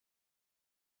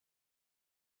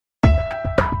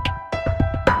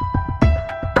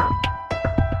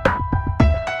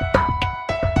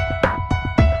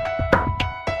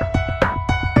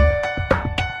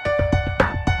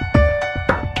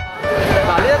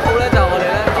套咧就係我哋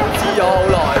咧投資咗好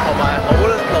耐，同埋好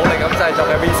努力咁製作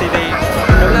嘅 VCD，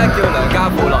 咁咧叫良家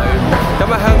婦女，咁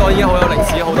喺香港已經好有歷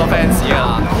史，好多 fans 㗎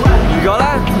啦。如果咧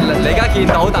你而家見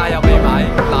到但係又未買，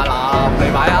嗱嚟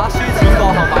買啊！書展過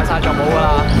後買晒就冇㗎啦。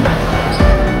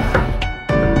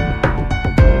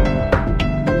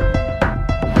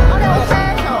我哋好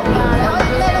special 㗎，你可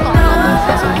以咩都講啦。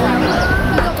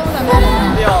呢個功能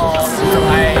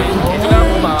係其中一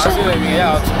本漫畫書裏面嘅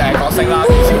一個角色啦，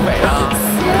叫小肥啦。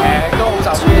都好受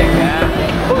歡迎嘅，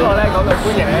不過咧講到歡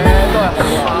迎咧，都係紅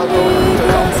包都最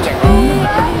受歡迎咯。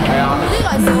係啊，呢個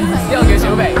係小肥，呢個叫小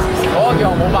肥，嗰個叫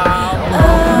紅包。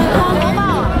紅包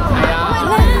啊？係啊。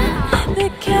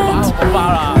紅包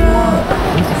啦。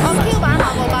我 Q 版紅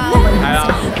包。係啊，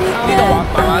呢度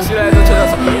漫畫書咧都出咗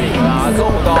12年啦，都好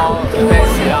多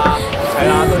fans 啦，係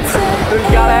啦，到而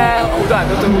家咧好多人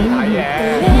都中意睇嘅，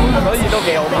所以都幾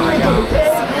好賣㗎，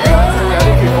有啲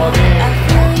缺貨啲。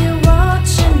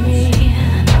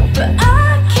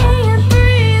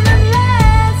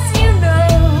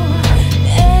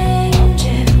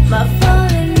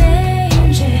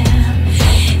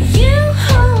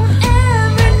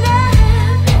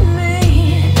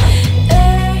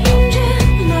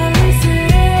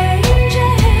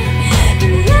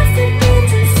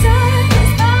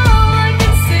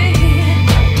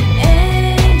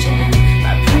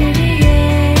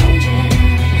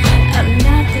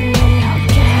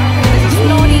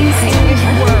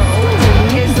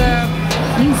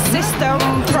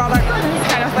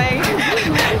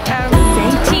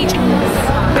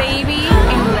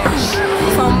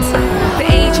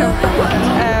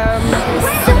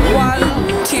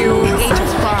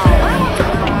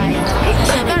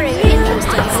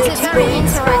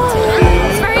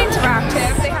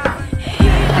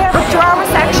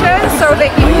So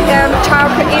that child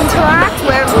can interact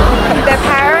with their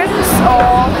parents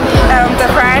or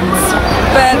their friends,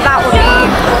 but that will be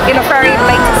in a very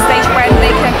later stage when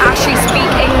they can actually speak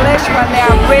English, when they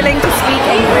are willing to speak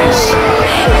English.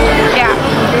 Yeah.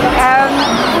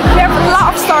 We have a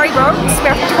lot of storybooks. We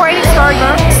have 20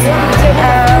 storybooks.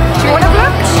 Do you want to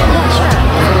look?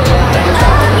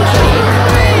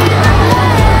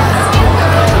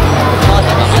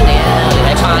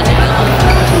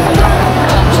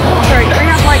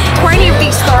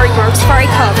 Very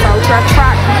colourful to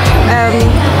attract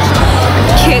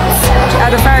kids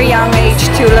at a very young age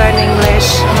to learn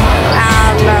English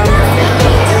and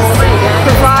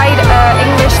provide an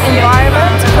English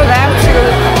environment for them to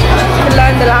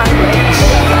learn the language.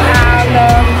 And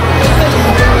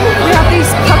we have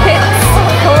these puppets,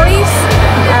 toys,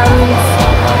 and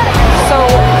so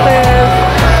the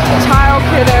child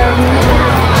could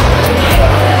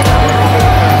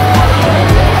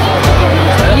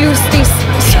use these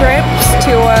scripts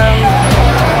to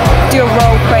do a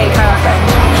role play kind of thing.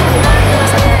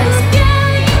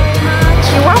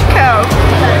 You're welcome.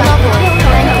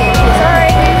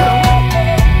 Sorry.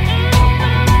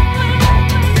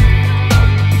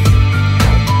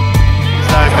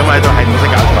 咁喺度系統式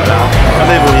教材啦，咁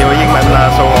你會有英文啊、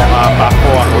數學啊、百科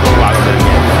啊、普通話咁樣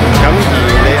嘅。咁而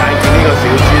你眼見呢個小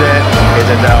豬咧，其實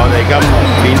就係我哋今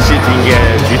年書展嘅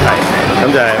主題，咁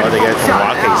就係我哋嘅童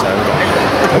話奇想講。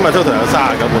咁啊 total 有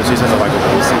39本書，38個故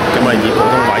事，咁啊以普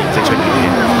通話形式出現嘅。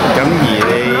咁而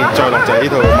你再落就係呢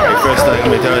套 My First 啦，咁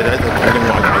你睇佢哋一套普通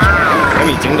話教材。咁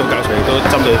而整套教材亦都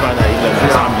針對翻喺2文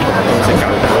3語同埋通識教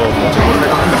育嗰個工作。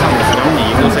咁而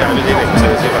亦都適合呢啲0歲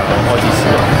嘅小朋友開始使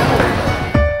用。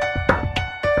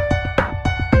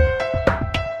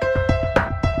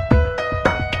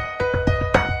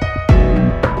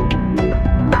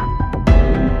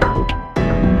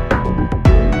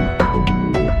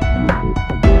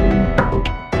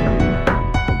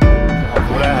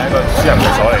私人會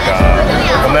所嚟㗎，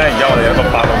咁咧而家我哋有個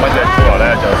86蚊嘅 tour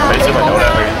咧，就俾小朋友咧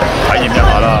去體驗一下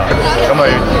啦。咁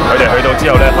佢哋去到之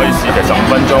後咧，可以試其實15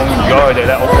分鐘。如果佢哋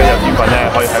咧屋企有天分咧，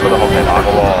可以喺嗰度學騎馬嘅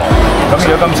喎。咁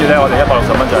如果今次咧，我哋160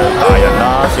蚊就係大人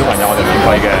啦，小朋友我哋免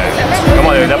費嘅。咁我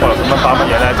哋160蚊包乜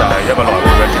嘢咧？就係一個來回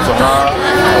嘅接送啦，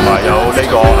同埋有呢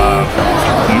個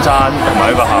午餐，同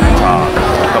埋一個下午茶，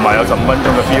同埋有15分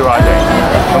鐘嘅 free riding。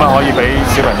咁啊可以俾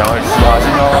小朋友去試下先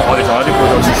咯。我哋仲有啲配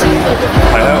套設施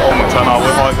係喺澳門賽馬會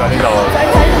開㗎呢度，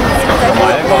同埋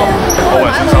咧。